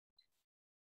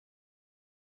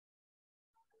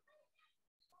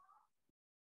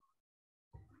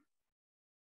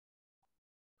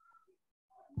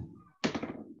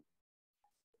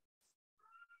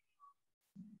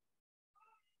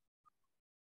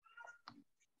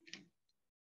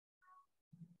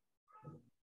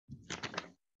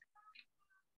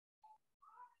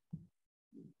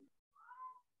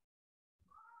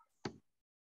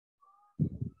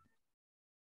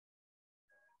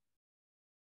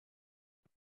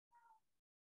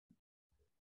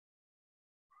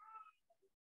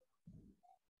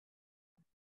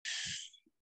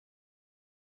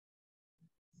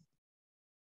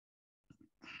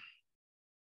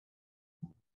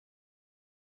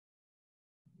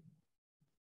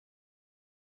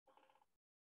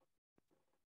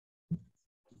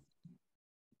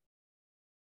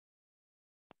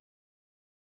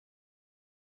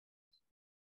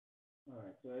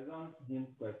So as on his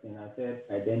question, I said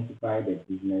identify the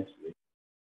business risk.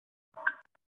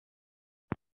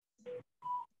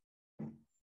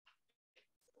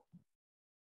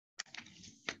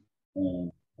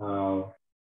 And how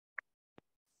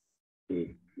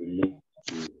it relates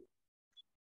to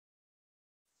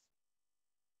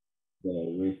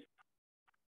the risk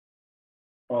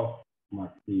of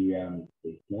material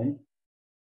misstatement.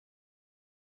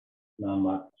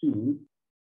 Number two,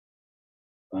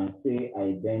 can say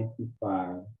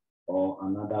identify, or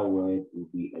another word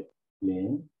would be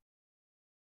explain,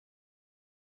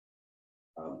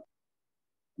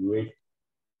 risk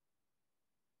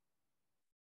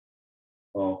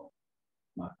of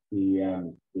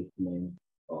material misstatement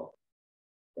of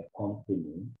the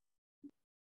company.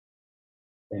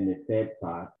 And the third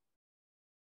part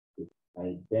is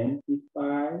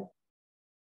identify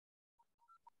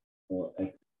or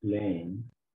explain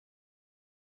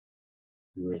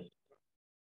risk,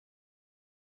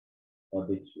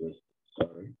 audit risk,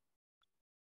 sorry,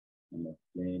 and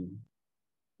explain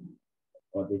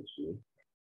audit risk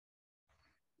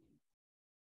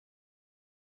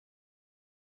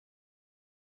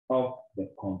of the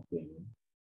company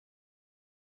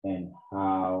and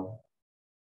how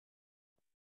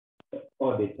the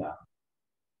auditor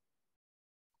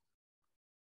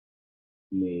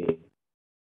may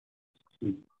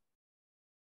seek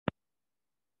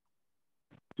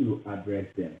to address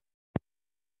them.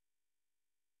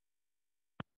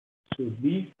 So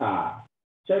these are,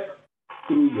 check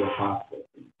through your passport.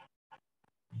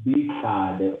 These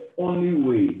are the only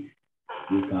ways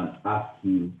we can ask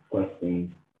you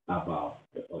questions about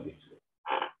the audit risk.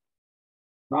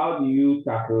 How do you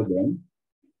tackle them?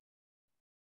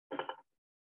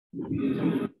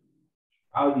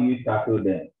 How do you tackle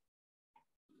them?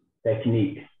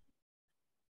 Techniques.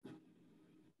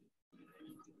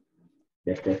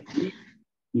 The technique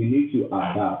you need to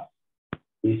adapt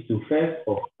is to first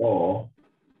of all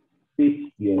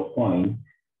state your point.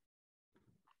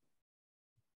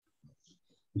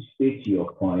 State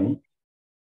your point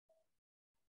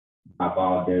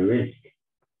about the risk.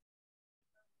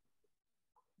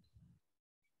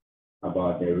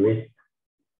 About the risk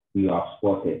you have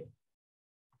spotted.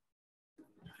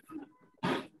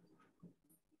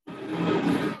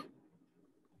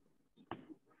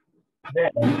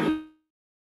 Then,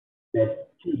 step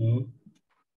two,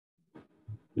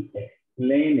 to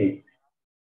explain it.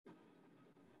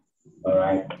 All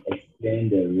right, explain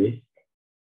the risk.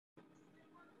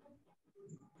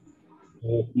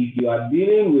 So if you are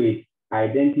dealing with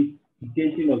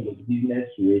identification of the business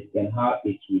risk and how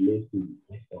it relates to the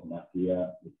risk of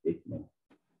material misstatement,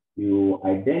 you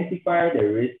identify the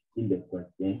risk in the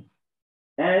question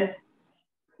and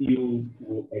you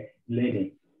will explain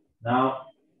it. Now,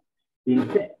 in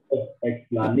terms of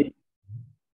explanation,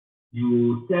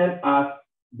 you tell us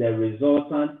the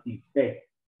resultant effect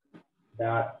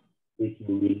that it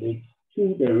will relate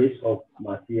to the risk of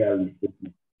material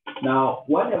misstatement. Now,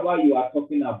 whenever you are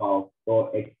talking about or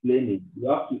explaining, you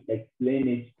have to explain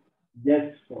it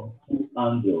just from two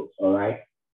angles, all right?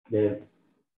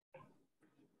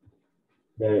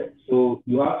 So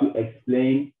you have to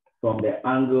explain from the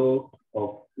angle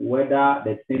of whether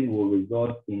the thing will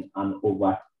result in an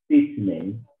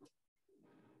overstatement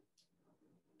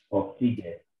of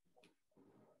figures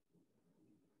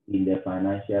in the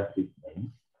financial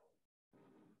statement,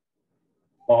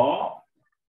 or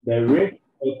the risk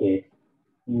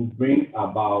will bring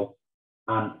about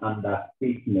an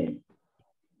understatement.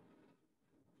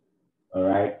 All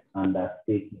right,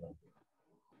 understatement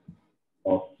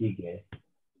of figures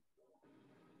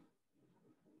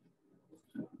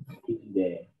in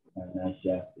the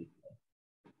financial statement.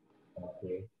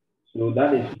 Okay, so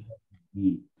that is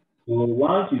key. So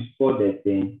once you spot the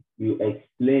thing, you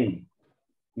explain.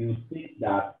 You see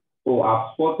that, oh,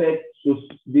 I've spotted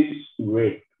this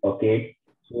risk. Okay,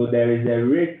 so there is a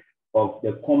risk of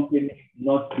the company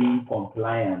not being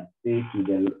compliant, say, to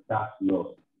the tax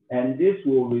laws. And this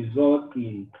will result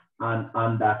in an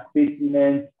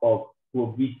understatement of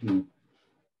provisions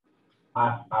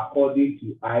as according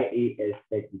to IAS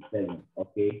 37,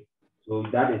 okay? So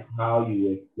that is how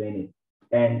you explain it.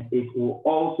 And it will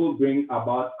also bring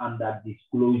about under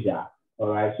disclosure, all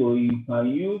right? So you can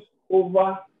use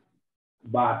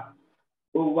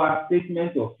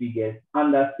overstatement of figures,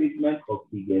 understatement of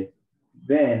figures,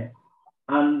 then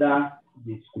under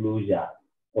disclosure,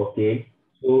 okay?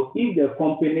 So if the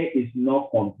company is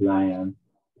not compliant,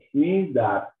 it means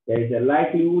that there is a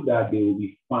likelihood that they will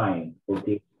be fined,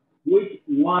 okay? Which,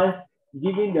 once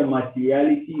given the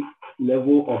materiality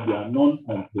level of their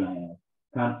non-compliance,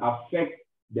 can affect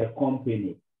the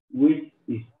company, which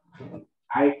is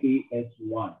IAS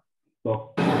 1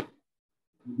 talks about.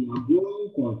 The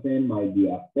ongoing concern might be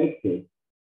affected,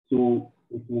 so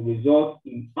it will result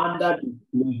in under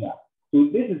disclosure. So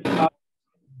this is how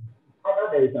either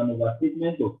there is an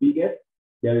overstatement of figures,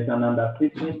 there is an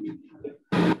understatement,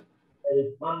 there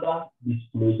is under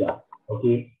disclosure.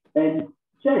 Okay, and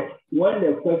check when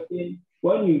the question,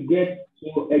 when you get,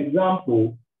 so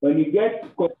example, when you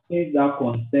get questions that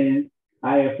concern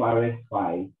IFRS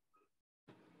 5,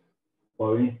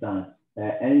 for instance,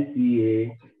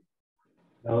 NCA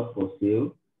held for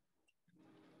sale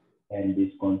and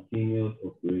discontinued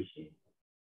operation.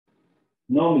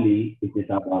 Normally, it is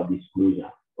about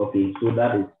disclosure. Okay, so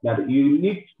that you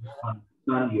need to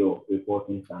understand your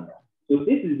reporting standard. So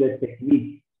this is the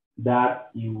technique that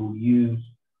you will use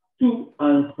to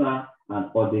answer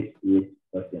an audit risk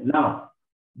question. Now,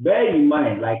 bear in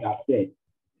mind, like I said,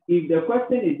 if the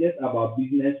question is just about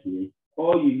business risk,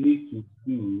 all you need to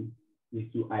do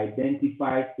is to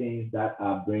identify things that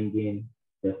are bringing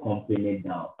the company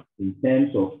down in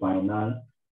terms of finance.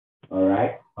 All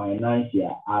right,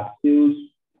 financial, are sales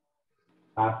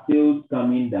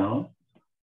coming down?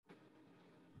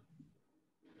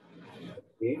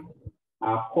 Okay,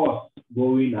 are costs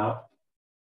going up?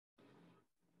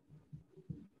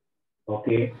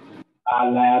 Okay,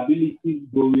 are liabilities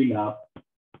going up?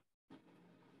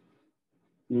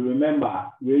 You remember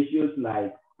ratios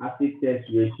like asset test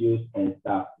ratios and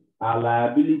stuff. Are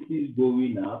liabilities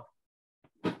going up?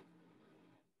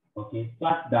 Okay,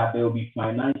 such that there will be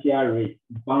financial risk,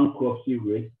 bankruptcy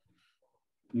risk.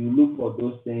 You look for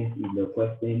those things in the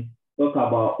question. Talk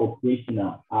about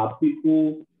operational. Are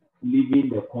people leaving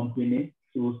the company?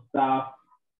 So staff,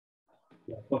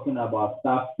 we are talking about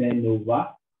staff turnover.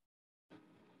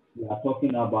 We are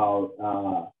talking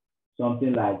about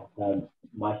something like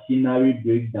machinery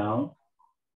breakdown.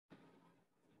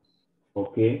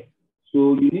 Okay,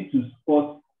 so you need to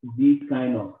spot these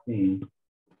kind of things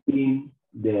in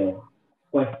the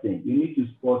question. You need to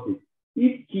spot it.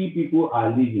 If key people are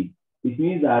leaving, it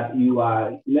means that you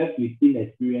are left with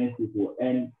inexperienced people,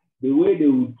 and the way they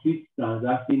will treat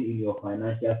transaction in your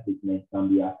financial statement can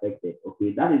be affected.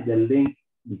 Okay, that is the link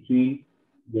between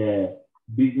the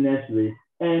business risk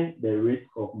and the risk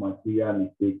of material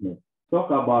misstatement. Talk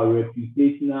about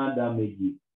reputational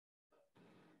damages.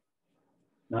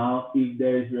 Now, if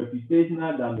there is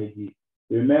reputational damages,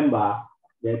 remember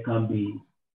there can be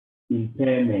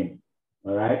impairment.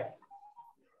 All right,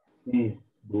 things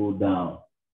go down.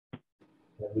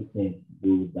 Everything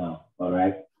goes down. All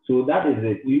right. So that is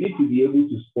it. You need to be able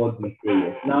to spot these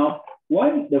areas. Now,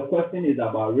 when the question is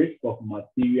about risk of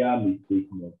material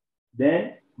misstatement,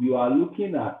 then you are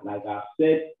looking at, like I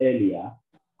said earlier,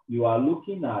 you are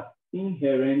looking at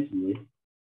inherent risk,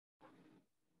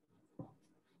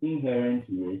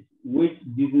 which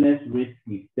business risk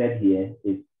is said here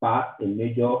is a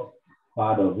major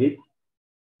part of it.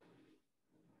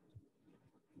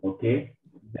 Okay.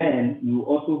 Then you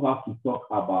also have to talk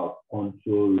about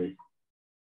control risk.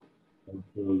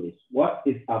 What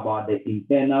is about the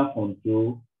internal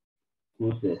control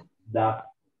process that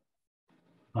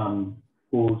can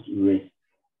pose risk?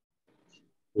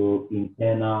 So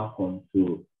internal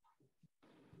control.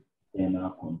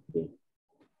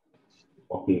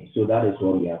 Okay, so that is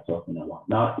what we are talking about.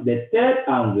 Now, the third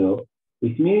angle,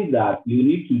 it means that you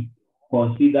need to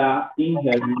consider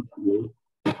inherent risk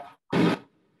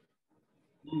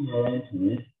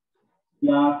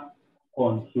plus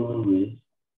control risk,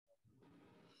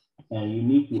 and you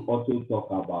need to also talk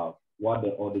about what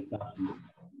the auditor should.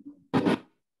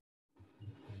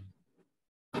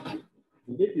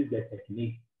 So this is the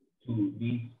technique to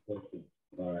these questions.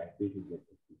 All right, this is the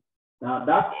technique. Now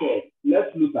that said,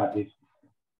 let's look at this,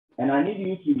 and I need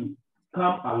you to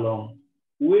come along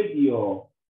with your.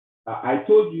 I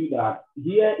told you that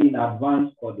here in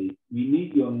advanced audit, we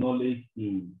need your knowledge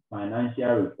in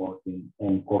financial reporting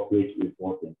and corporate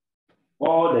reporting.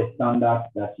 All the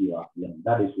standards that you have learned,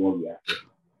 that is what we are saying.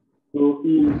 So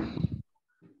in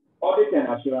audit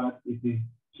and assurance, it is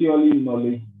purely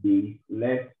knowledge-based,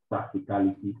 less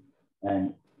practicality,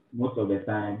 and most of the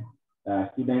time,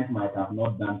 students might have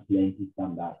not done plenty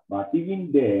standards. But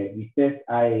even there, we test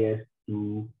IAS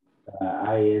 2,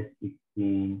 IAS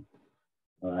 16,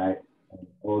 all right, and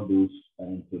all those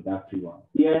introductory ones.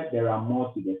 Here, there are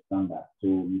more to the standard, so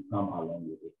we come along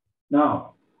with it.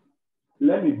 Now,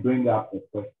 let me bring up a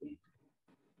question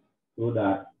so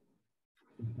that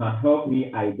it can help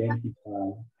me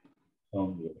identify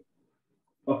somewhere.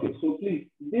 Okay, so please,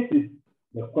 this is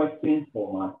the question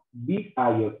format. These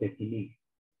are your techniques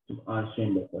to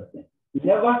answering the question.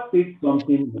 Never state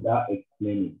something without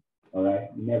explaining, all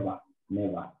right? Never.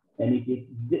 And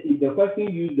if the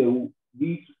question use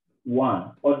this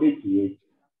one, audit risk,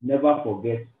 never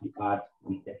forget to add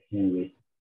detection risk.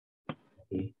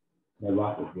 Okay,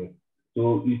 never forget.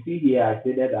 So you see here, I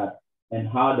said that and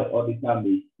how the auditor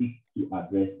may seek to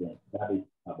address them. That is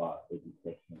about the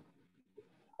detection.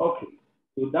 Okay,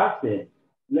 so that's it.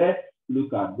 Let's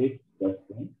look at this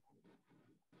question.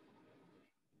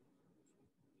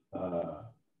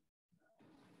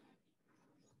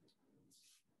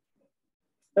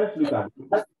 Let's look at this.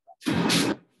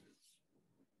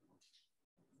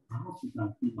 I hope you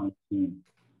can see my screen.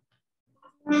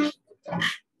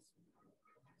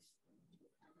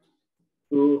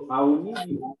 So I will need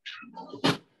you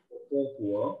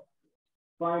to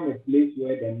find a place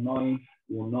where the noise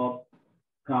will not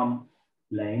come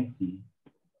plenty.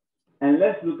 And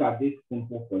let's look at this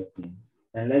simple question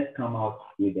and let's come out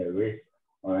with a risk.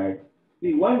 All right.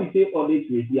 See, when we say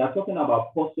audit risk, we are talking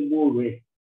about possible risk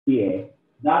here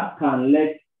that can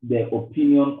let the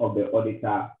opinion of the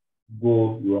auditor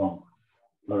go wrong.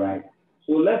 All right.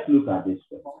 So let's look at this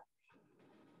one.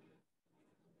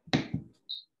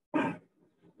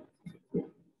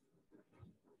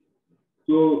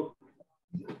 So,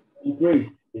 Grace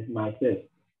is myself.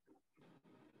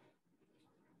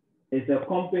 It's a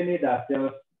company that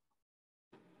sells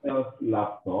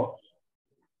laptops,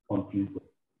 computers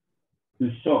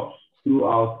to shops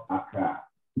throughout Accra.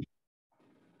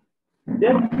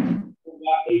 Just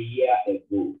over a year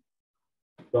ago,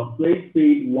 Tom Grace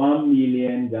paid 1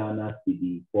 million Ghana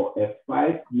cedi for a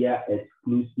 5-year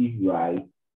exclusive right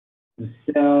to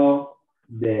sell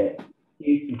the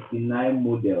K69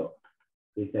 model.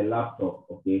 It's a laptop,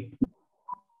 okay?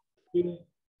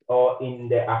 Or in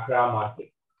the Accra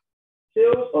market.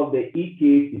 Sales of the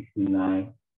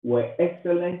EK69 were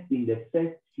excellent in the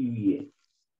first few years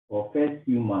or first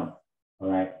few months, all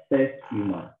right, first few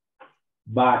months.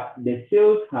 But the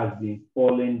sales has been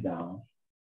falling down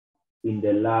in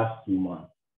the last 2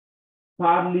 months,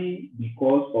 partly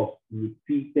because of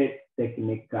repeated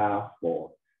technical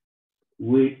faults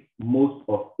with most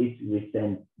of its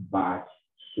recent batch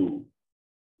sold.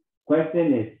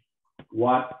 Question is,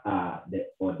 what are the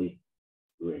audit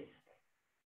risks?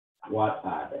 What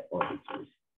are the audit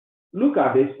risks? Look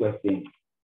at this question.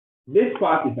 This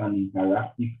part is an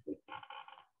interactive question.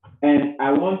 And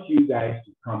I want you guys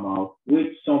to come out with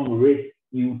some risks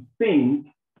you think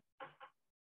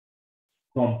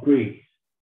Praise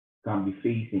can be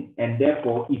facing. And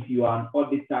therefore, if you are an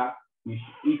auditor,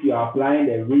 if you are applying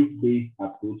the risk-based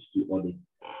approach to audit,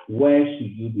 where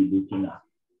should you be looking at?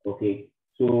 Okay,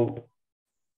 so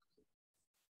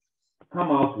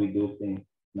come out with those things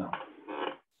now.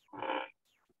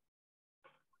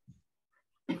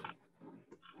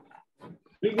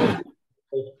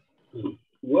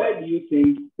 Where do you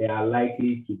think they are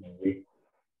likely to be risked?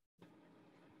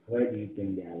 Where do you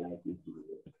think they are likely to be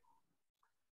risked?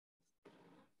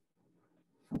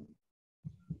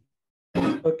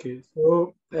 Okay,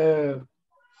 so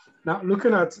now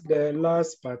looking at the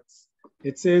last part,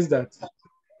 it says that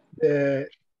the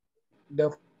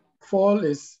fall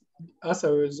is as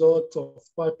a result of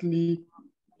partly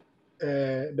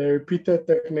the repeated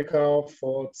technical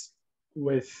faults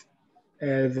with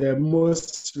the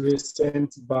most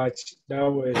recent batch that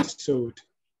was sold.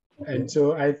 Okay. And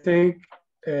so I think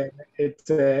it's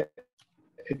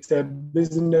a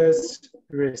business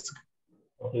risk.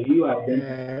 Okay, you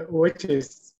are which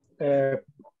is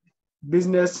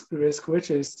business risk, which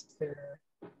is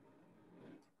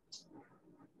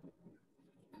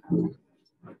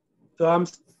so I'm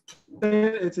saying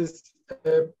it is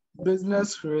a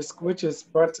business risk, which is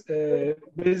but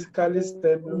basically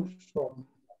stemming from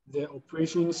the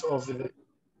operations of the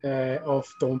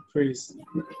of Tom Praise.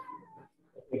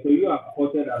 Okay, so you have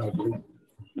quoted an operation.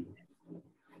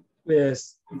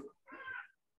 Yes.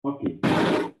 Okay.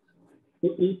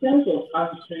 So in terms of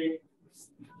answering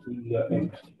your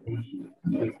expectation,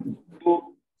 okay,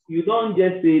 so you don't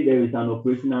just say there is an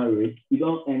operational risk, you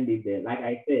don't end it there. Like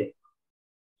I said,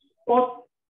 spot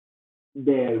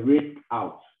the risk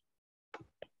out.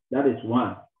 That is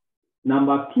one.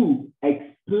 Number two,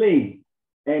 explain.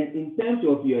 And in terms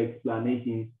of your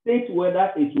explanation, state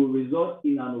whether it will result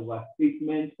in an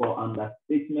overstatement or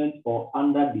understatement or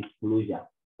under disclosure.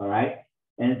 All right.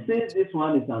 And since this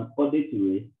one is an audit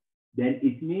risk, then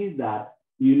it means that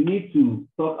you need to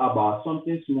talk about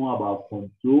something small about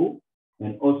control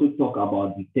and also talk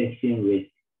about detection risk.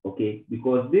 Okay.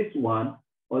 Because this one,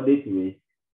 audit risk,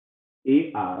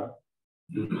 AR,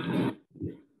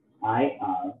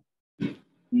 IR,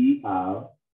 CR,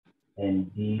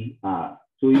 and DR.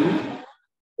 So you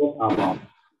talk about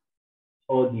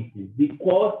all these things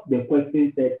because the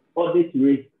question said audit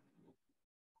risk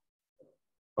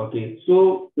Okay,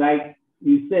 so like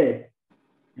you said,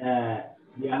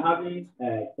 they are having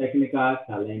technical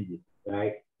challenges,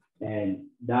 right? And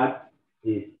that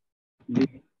is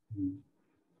leading to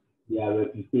their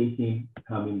reputation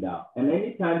coming down. And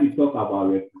anytime you talk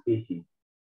about reputation,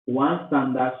 one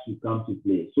standard should come to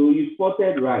play. So you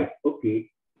spotted right. Okay.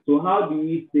 So how do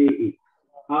we say it?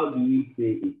 How do we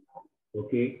say it?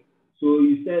 Okay. So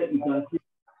you said you can say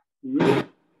risk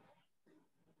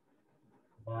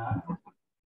that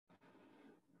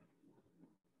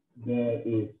there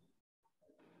is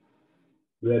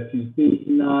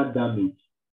reputational damage.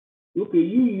 Okay,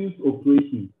 you use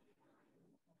operations.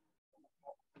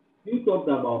 You talked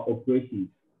about operations.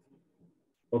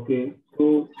 Okay,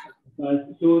 so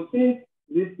since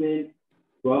this thing,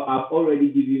 well, I've already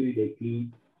given you the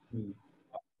key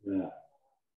to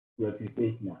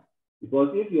reputational. Because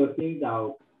if your things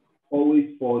are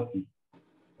always faulty,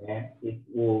 it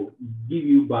will give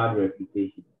you bad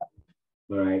reputation.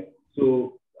 All right.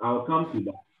 So I'll come to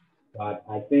that. But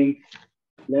I think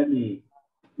let's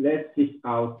fish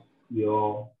out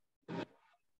your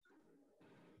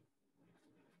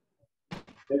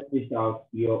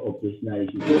operational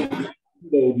issue. So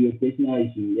there will be operational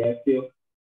issue. Yeah, Phil.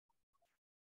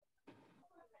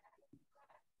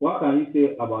 What can you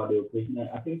say about the operational?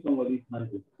 I think somebody's hand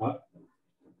is up.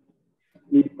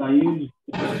 Please, can you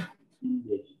see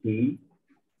the screen?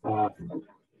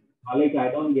 Malik,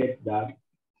 I don't get that.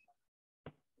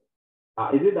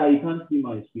 Is it that you can't see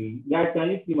my screen? Guys, can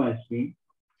you see my screen?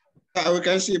 We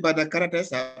can see, but the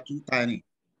characters are too tiny.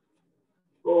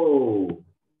 Oh,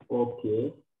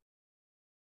 okay.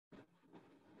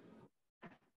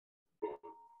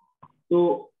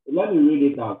 So let me read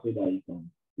it out so that you can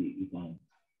see.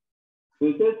 So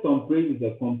it says Sunpraise is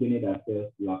a company that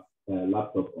sells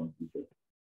laptop computers.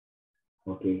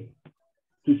 Okay.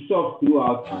 To shop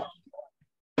throughout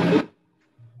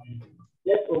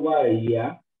just over a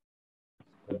year,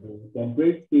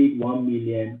 Sunpraise paid $1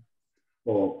 million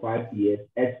for 5 years,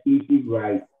 exclusive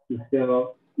rights to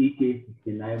sell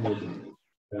EK69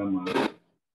 models.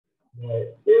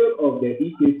 The sale of the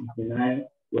EK69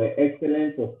 were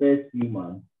excellent for first few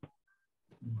months,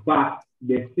 but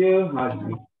the sale has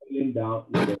been falling down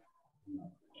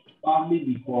partly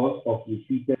because of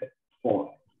repeated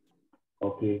faults,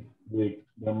 okay, with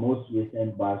the most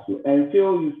recent battle. And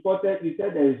Phil, you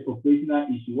said there is operational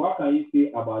issue. What can you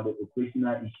say about the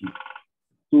operational issue?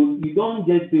 So you don't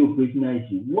just say operational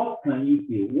issue. What can you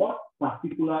say? What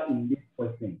particular in this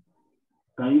question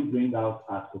can you bring out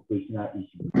as operational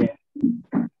issue? Yeah.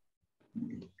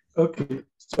 Okay,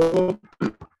 so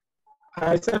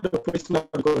I said operational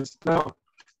goals. Now,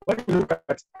 when you look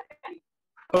at,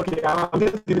 okay, I'm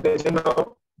just giving the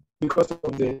general because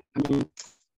of the,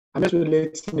 I'm just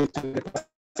relating it to the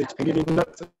passage. I give it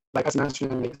not like as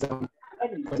mentioned in the exam.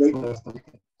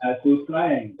 So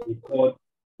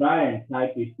try and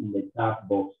type it in the chat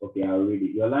box. Okay, I'll read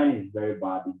it. Your line is very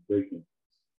bad, it's breaking.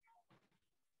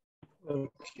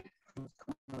 Okay.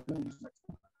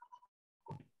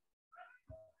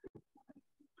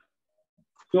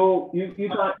 So you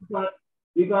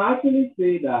can actually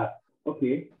say that,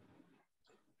 okay,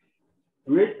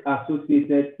 risk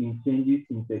associated in changes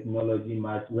in technology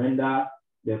might render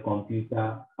the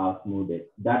computer outmoded.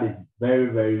 That is very,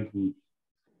 very good.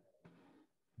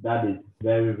 That is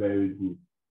very, very good.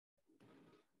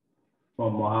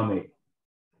 From Mohammed.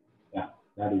 Yeah,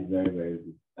 that is very, very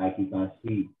good. Like you can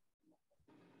see.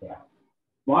 Yeah.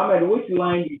 Mohammed, which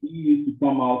line did you use to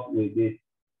come out with this?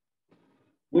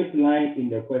 Which line in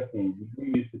the question did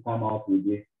you use to come out with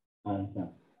this answer?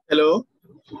 Hello?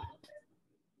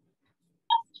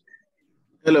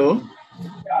 Hello?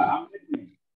 Yeah, I'm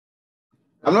listening.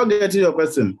 I'm not getting your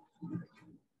question.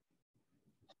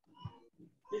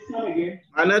 Again.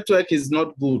 My network is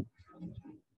not good.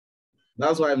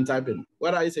 That's why I'm typing.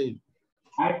 What are you saying?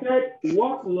 I said,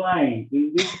 what line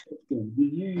in this question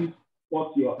did you use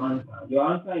for your answer? Your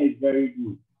answer is very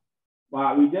good.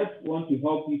 But we just want to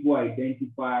help people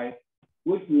identify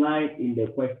which line in the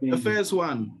question. The first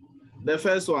one. The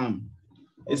first one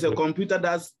is a computer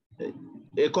that's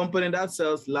a company that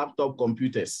sells laptop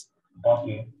computers.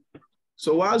 Okay.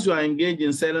 So whilst you are engaged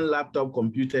in selling laptop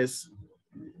computers,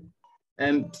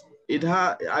 and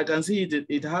I can see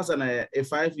it has a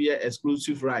 5-year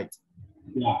exclusive right.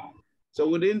 Yeah. So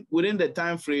within the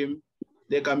time frame,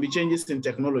 there can be changes in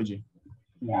technology.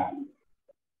 Yeah.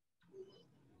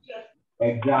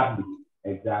 Exactly.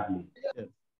 Yeah.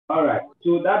 All right.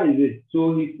 So that is it.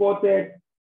 So he spotted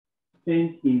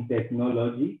change in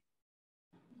technology.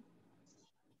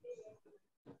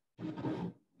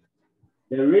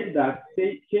 The rate that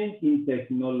change in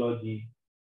technology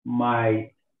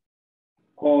might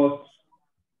cause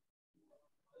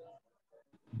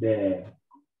the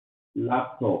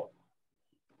laptop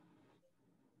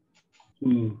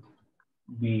to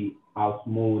be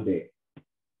outmoded.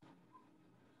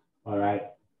 All right.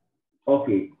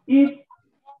 Okay. If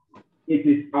it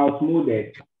is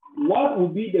outmoded, what will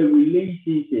be the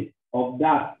relationship of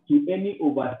that to any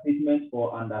overstatement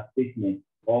or understatement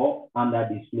or under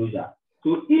disclosure?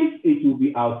 So if it will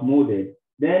be outmoded,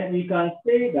 then we can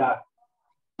say that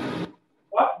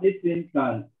what this thing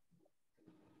can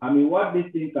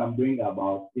bring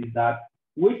about is that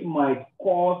which might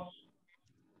cause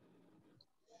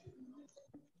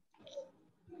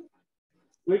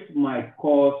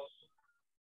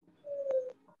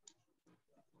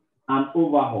an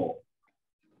overhaul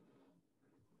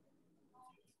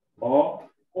or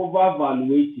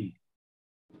overvaluation,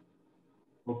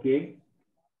 okay?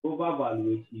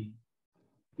 Overvaluation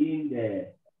in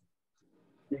the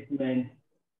statement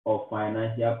of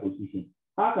financial position.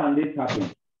 How can this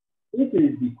happen? This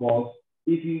is because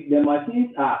the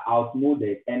machines are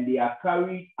outmoded and they are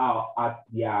carried out at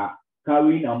their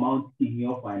carrying amount in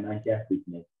your financial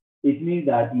statement, it means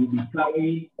that you'll be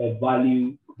carrying a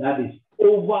value that is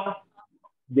over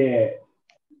the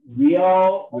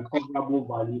real recoverable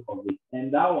value of it.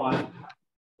 And that one,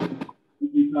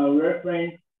 you can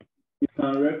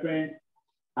reference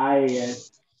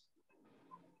IAS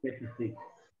 36,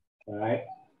 all right?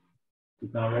 You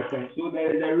can reference. So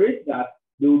there is a risk that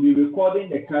they will be recording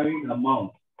the carrying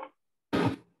amount.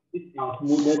 It's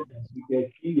outmoded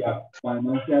because in their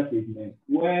financial statement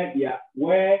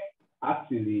where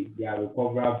actually their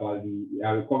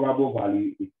recoverable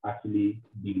value is actually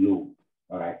below.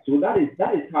 All right. So that is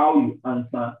how you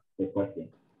answer the question.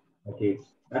 Okay.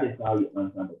 That is how you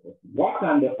answer the question. What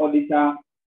can the auditor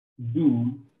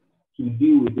do to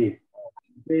deal with this?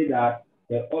 Say that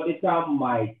the auditor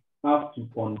might have to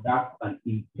conduct an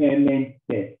impairment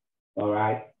test, all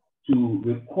right, to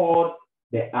record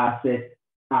the assets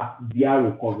as their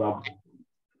recoverable.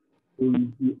 So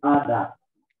you add that,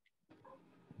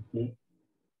 okay,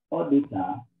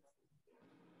 auditor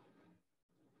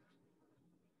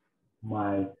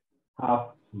might have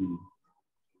to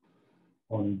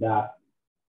conduct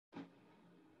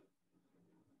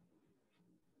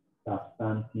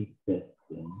substantive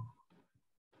testing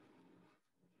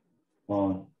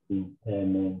on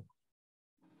impairment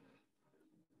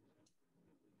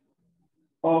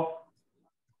of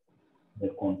the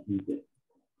computer.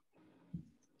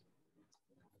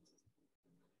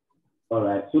 All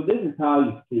right, so this is how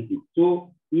you state it.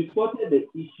 So we spotted the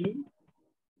issue,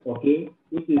 okay,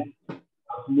 which is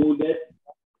outmoded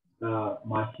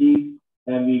machine,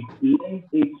 and we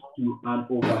linked it to an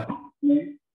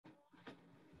overstatement.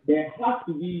 There has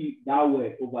to be that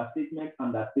word, overstatement,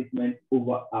 understatement,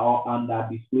 or under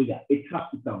disclosure. It has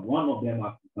to come. One of them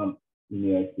has to come in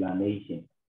your explanation.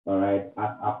 All right,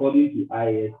 according to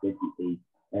IAS 38,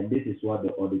 and this is what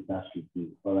the auditor should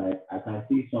do. All right, I can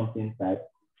see something typed.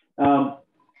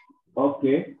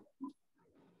 Okay.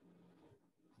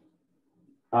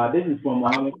 This is from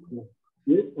Mohammed.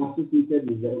 This associated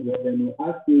with the revenue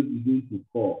as sales begin to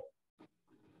fall,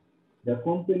 the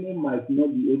company might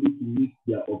not be able to meet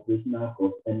their operational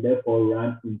costs and therefore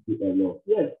run into a loss.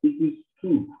 Yes, it is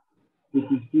true.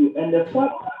 It is true. And the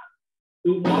fact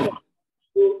that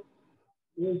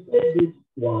we said this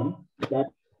one that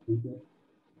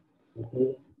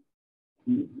okay,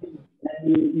 and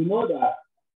you know that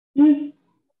if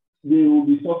they will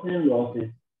be suffering losses,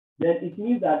 then it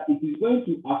means that it is going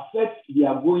to affect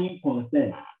their going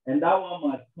concern, and that one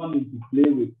must come into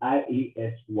play with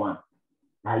IAS 1.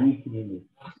 Are you seeing it?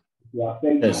 To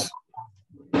affect yes.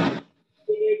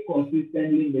 They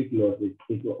consistently make losses,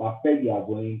 it will affect their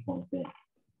going concern.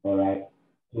 All right.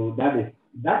 So that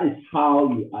is how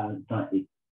you answer it.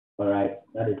 All right.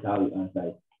 That is how you answer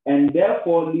it. And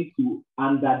therefore lead to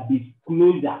under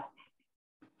disclosure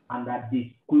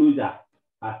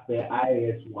as per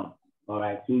IAS 1. All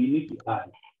right. So you need to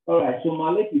add. All right. So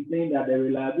Malik is saying that the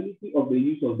reliability of the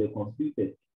use of the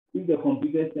computer, if the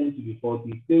computer tends to be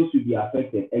faulty, sales should be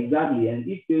affected. Exactly. And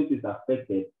if sales is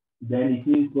affected, then it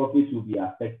means profits will be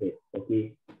affected.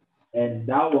 Okay. And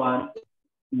that one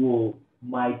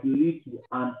might lead to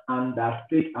an under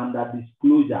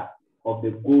disclosure of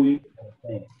the going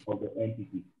concern of the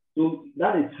entity. So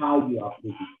that is how you approach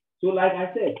it. So like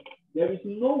I said, there is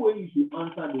no way you should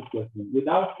answer this question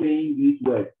without saying these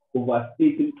words: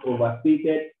 overstated,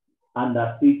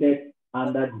 understated,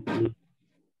 underdisclosed.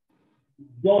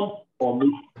 Don't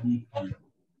omit these things.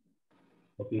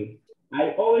 Okay.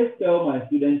 I always tell my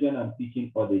students when I'm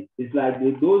teaching audit, it's like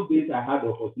those days I had the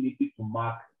opportunity to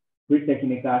mark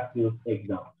pre-technical skills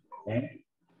exam. Okay?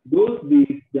 those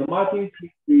days, the marking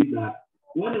scheme says that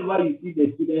whenever you see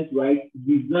the students write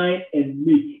design and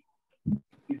make,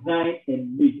 design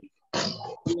and make,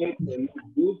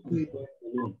 those 2 words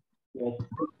alone was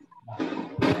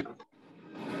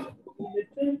the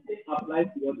same thing applies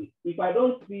to others. If I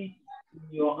don't see in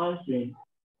your answering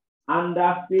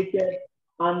understated,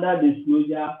 under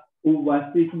disclosure,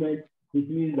 overstatement, it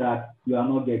means that you are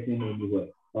not getting anywhere.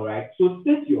 All right. So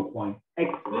state your point.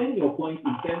 Explain your point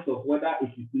in terms of whether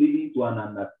it is leading to an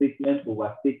understatement,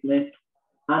 overstatement,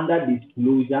 under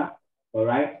disclosure. All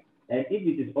right. And if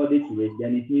it is audit risk,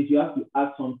 then it means you have to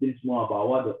add something small about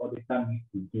what the auditor needs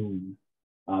to do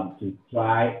to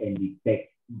try and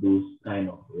detect those kind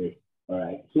of risks. All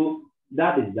right. So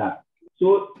that is that.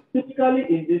 So typically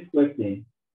in this question,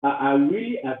 I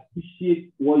really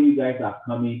appreciate what you guys are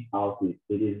coming out with.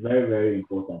 It is very, very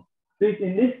important. Since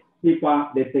in this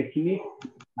paper, the technique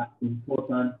is as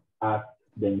important as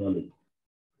the knowledge.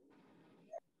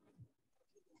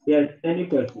 Yes, any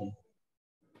questions?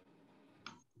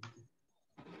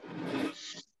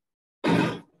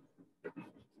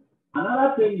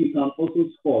 Another thing you can also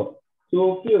spot.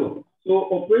 So Phil, so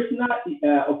operational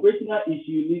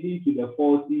issue leading to the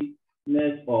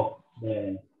faultiness of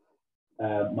the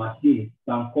machine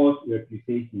can cause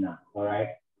reputational, all right?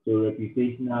 So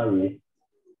reputational risk,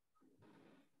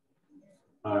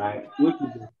 all right, which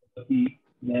is the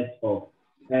faultiness of,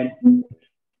 and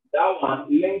that one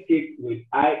link it with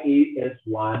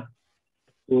IAS1.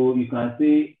 So you can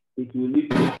say it will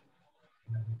lead to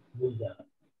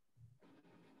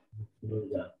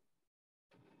disclosure.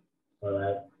 All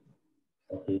right.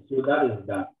 Okay, so that is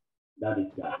that. That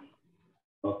is that.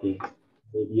 Okay.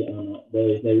 So there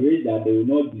is a risk that they will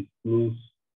not disclose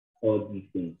all these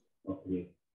things. Okay.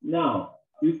 Now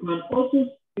you can also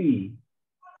see.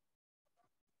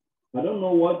 I don't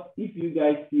know what if you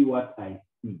guys see what I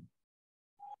see.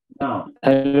 Now.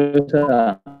 Hello,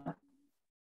 sir.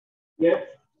 Yes.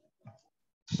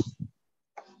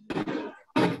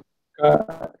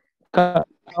 Can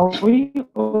we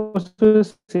also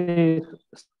say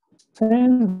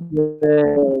since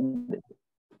the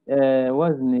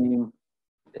what's the name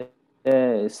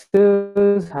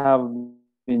sales have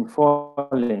been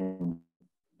falling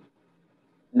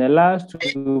in the last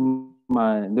 2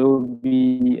 months, there will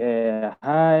be a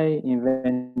high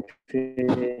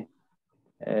inventory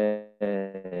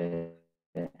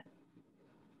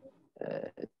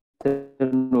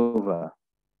turnover.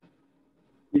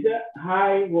 Is that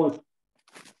high what?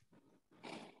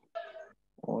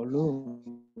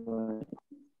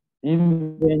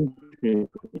 Inventory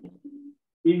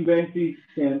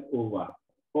turnover.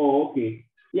 Oh, okay.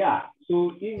 Yeah.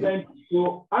 So inventory.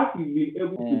 So as you've been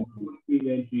able to put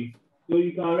inventory, so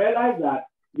you can realize that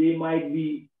they might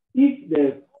be, if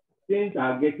the things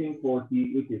are getting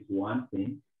 40, which is one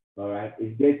thing, all right,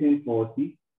 it's getting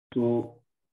 40. So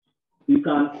you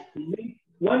can,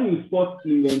 when you spot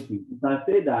inventory, you can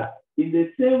say that in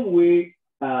the same way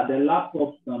the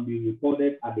laptops can be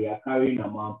recorded at their carrying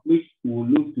amount, which will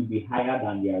look to be higher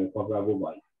than their recoverable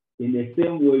value. In the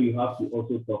same way, you have to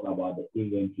also talk about the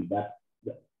inventory, that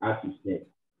as you said.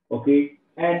 Okay,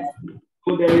 and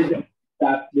so there is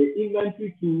that the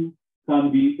inventory too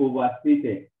can be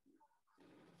overstated.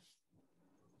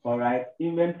 All right,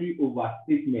 inventory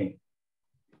overstatement.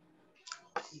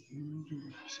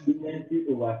 Inventory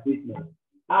overstatement.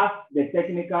 As the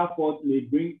technical fault may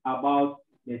bring about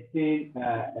the thing,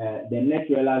 the net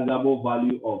realizable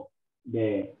value of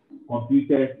the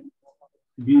computers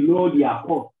below their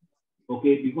cost.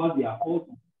 Okay, because their cost,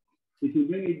 it will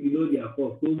bring it below their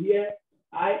cost. So here,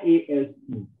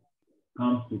 IAS2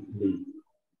 comes to play.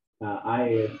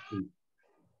 IAS2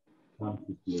 comes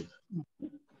to play.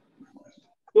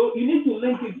 So you need to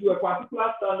link it to a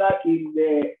particular standard in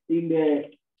the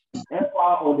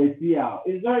FR or the CR.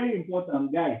 It's very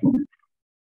important, guys.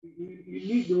 You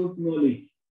need those knowledge.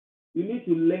 You need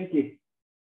to link it.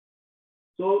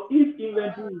 So if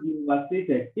inventory is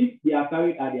overstated, if they are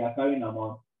carried at their carrying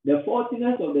amount, the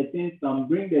faultiness of the things can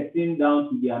bring the thing down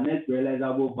to their net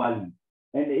realizable value.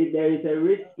 And if there is a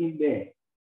risk in there,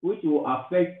 which will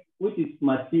affect, which is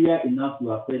material enough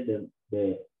to affect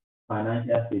the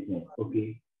financial statement.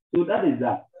 Okay, so that is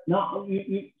that. Now,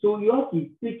 so you have to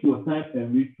take your time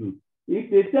and read through. If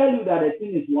they tell you that the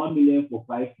thing is 1 million for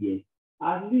 5 years,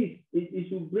 at least it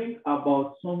should bring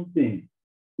about something.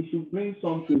 It should bring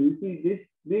something. You see,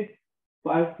 this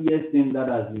 5 years thing that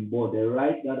has been bought, the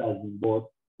right that has been bought,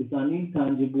 it's an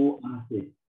intangible asset.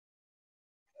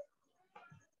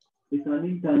 It's an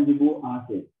intangible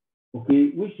asset, okay,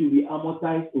 which should be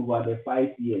amortized over the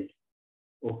 5 years,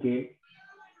 okay?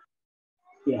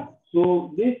 Yeah,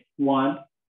 so this one,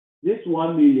 this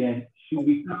 1 million should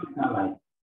be capitalized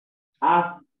as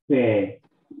per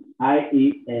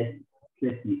IAS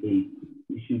 38.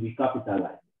 It should be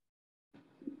capitalized.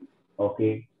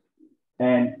 Okay.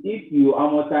 And if you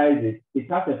amortize it, it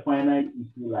has a finite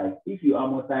issue. Like if you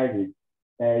amortize it,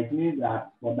 it means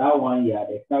that for that 1 year,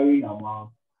 the carrying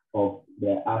amount of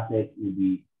the asset will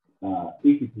be,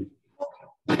 if it is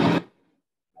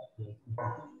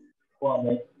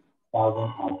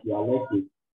 400,000, you are left with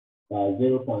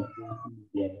 0.20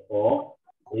 million or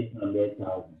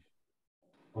 800,000.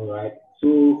 All right.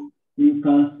 So you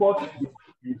can spot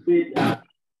and say that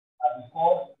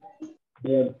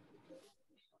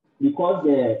because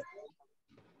the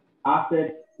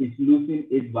asset is losing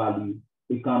its value,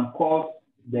 it can cause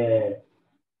the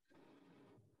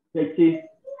purchase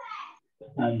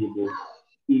tangible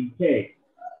impaired.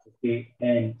 Okay,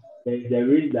 and there is a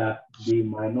risk that they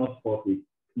might not spot it,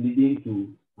 leading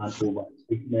to an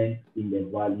overstatement in the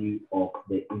value of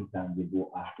the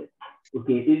intangible asset.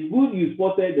 Okay, it's good you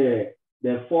spotted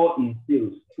the fall in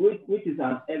sales, which is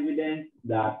an evidence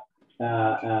that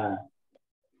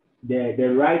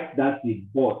the rights that we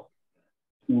bought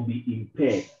will be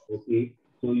impaired. Okay,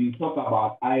 so you talk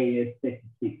about IAS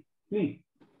 36. Please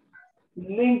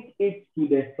link it to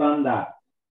the standard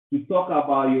to talk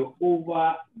about your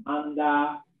over,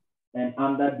 under, and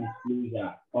under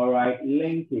disclosure. All right,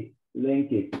 link it.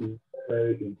 It's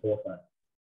very important.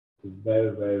 It's very,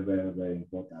 very, very, very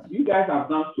important. You guys have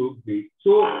done so great.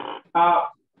 So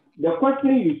the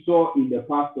question you saw in the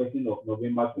past question of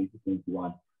November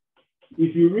 2021,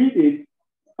 if you read it,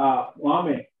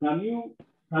 Mohammed, can you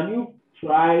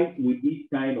try with this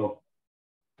kind of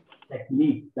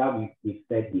technique that we've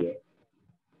said here?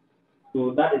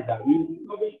 So that is that we'll be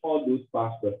covering all those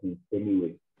past questions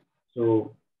anyway.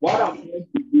 So what I'm going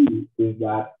to do is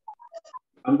that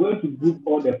I'm going to group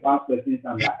all the past questions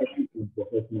under ethics and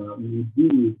professional. We will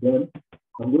deal with them.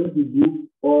 I'm going to group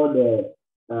all the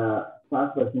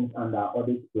past questions under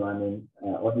audit planning,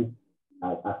 audit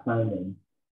assignment,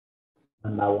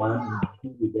 under one. We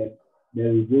deal with them.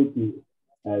 Then we go to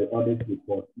audit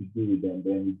report. We deal with them.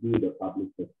 Then we do the public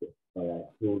sector. All right.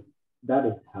 So that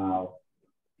is how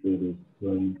it is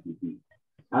going to be.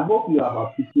 I hope you have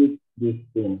appreciated this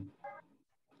thing.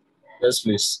 Yes,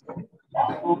 please.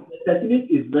 So the technique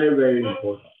is very, very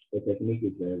important. The technique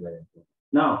is very, very important.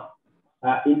 Now,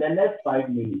 in the next 5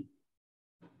 minutes,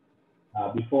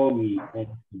 before we end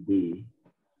today,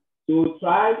 so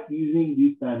try using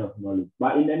this kind of knowledge.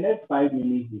 But in the next 5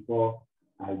 minutes before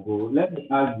I go, let me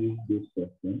ask you this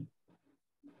question.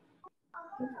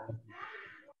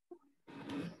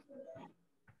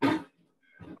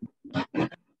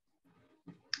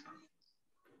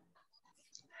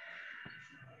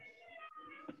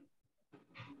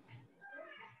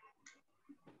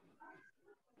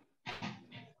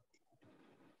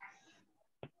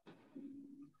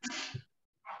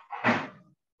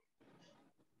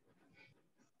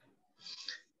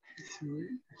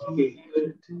 Okay,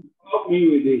 help me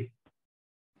with this.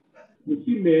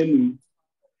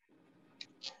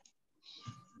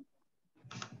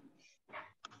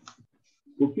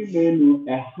 Menu,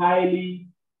 a highly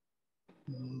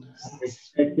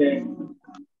respected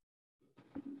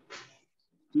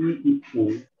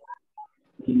CEO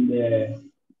in the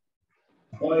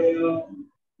oil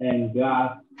and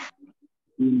gas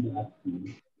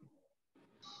industry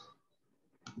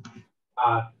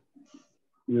has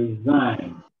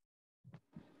resigned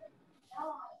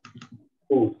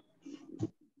post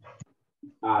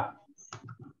at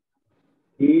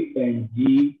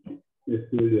A&G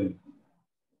Petroleum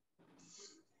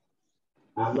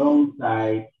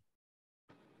alongside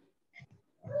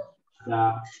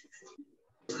the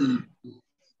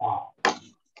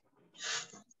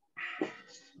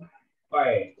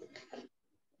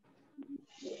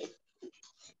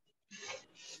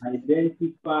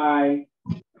identify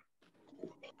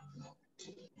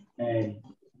and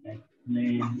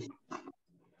explain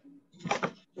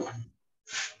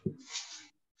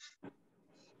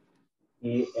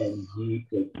A&G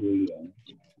Petroleum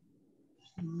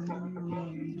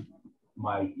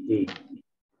my state.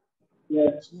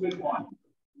 Yes, quick one.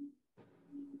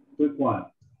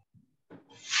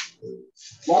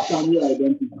 What can you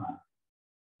identify?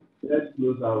 Let's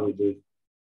close out with this.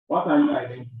 What can you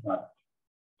identify?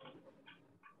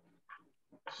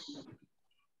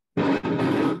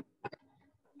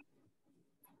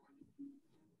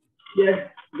 Yes,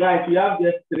 guys, you have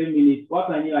just 3 minutes. What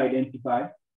can you identify?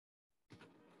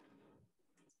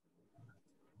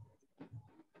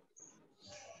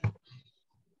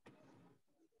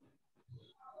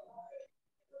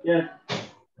 Yes.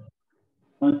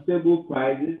 Unstable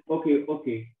prices.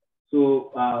 Okay.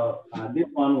 So this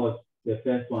one was the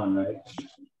first one, right?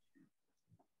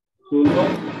 So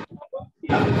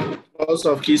loss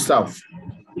of key staff.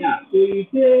 Yeah, so you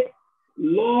say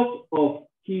loss of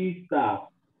key staff.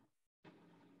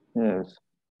 Yes.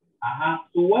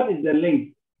 So what is the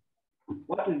link?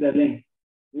 What is the link?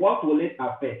 What will it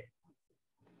affect?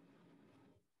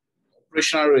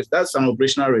 Operational risk. That's an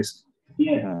operational risk.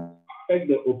 Yes, affect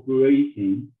the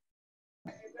operation.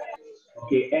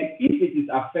 Okay, and if it is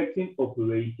affecting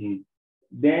operations,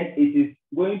 then it is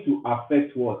going to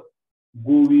affect what?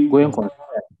 Going concern.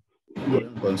 Yes.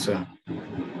 Concern.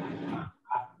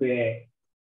 As per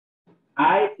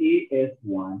IAS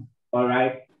 1, all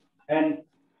right? And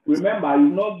remember, you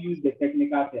not use the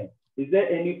technical term. Is there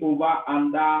any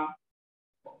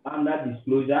under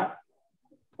disclosure?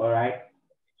 All right.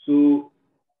 So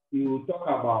you talk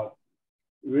about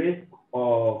risk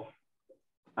of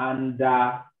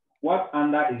under. What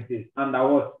under is this? Under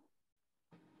what?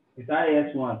 It's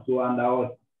IAS 1. So under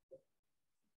what?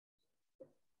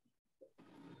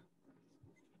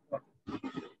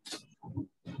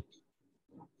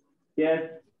 Yes.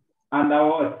 Under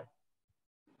what?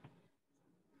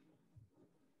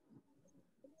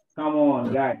 Come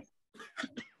on, guys.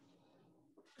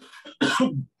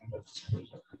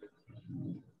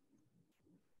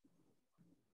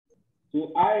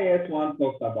 So IAS 1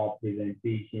 talks about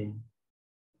presentation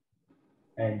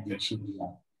and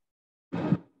disclosure.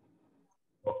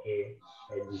 Okay,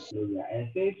 and disclosure. And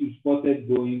since you spotted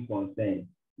going concern,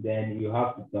 then you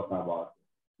have to talk about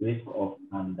risk of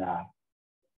under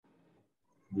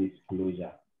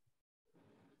disclosure.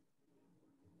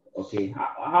 Okay,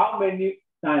 how many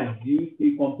times do you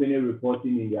see company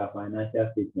reporting in their financial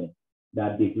statement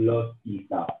that they've lost key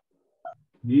staff?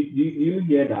 Do you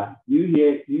hear that? Do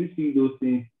you see those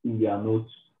things in their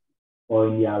notes or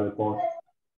in their report?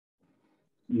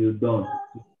 You don't.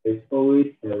 It's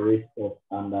always a risk of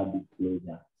under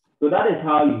disclosure. So that is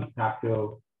how you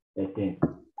tackle the thing.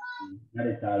 That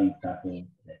is how you tackle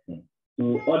the thing.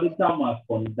 So auditor must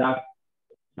conduct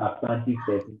substantive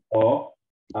testing or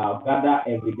gather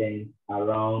evidence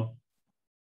around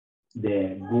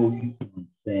the going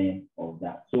concern of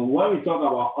that. So when we talk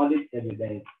about audit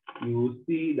evidence, you will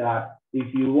see that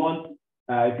if you want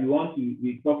to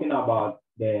be talking about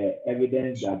the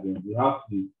evidence gathering, you have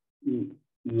to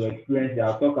experience.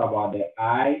 I'll talk about the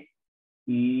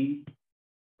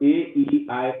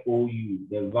AEIOU,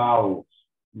 the vowels.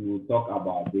 We will talk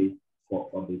about this for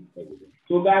audit evidence.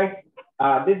 So guys,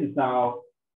 this is how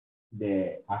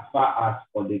as far as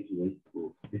audit risk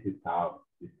goes, this is how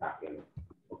it's tackled.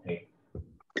 Okay.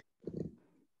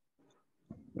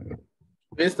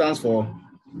 This stands for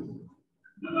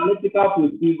analytical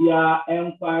procedure,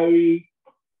 inquiry,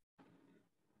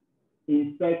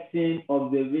 inspection,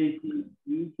 observation,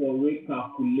 use for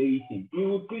recalculation. You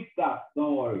will treat that,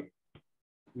 don't worry.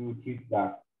 You will treat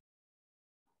that.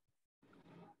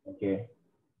 Okay.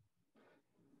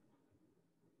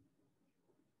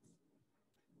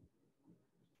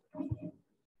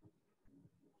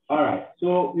 All right,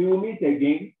 so we will meet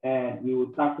again and we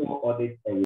will tackle audit everything.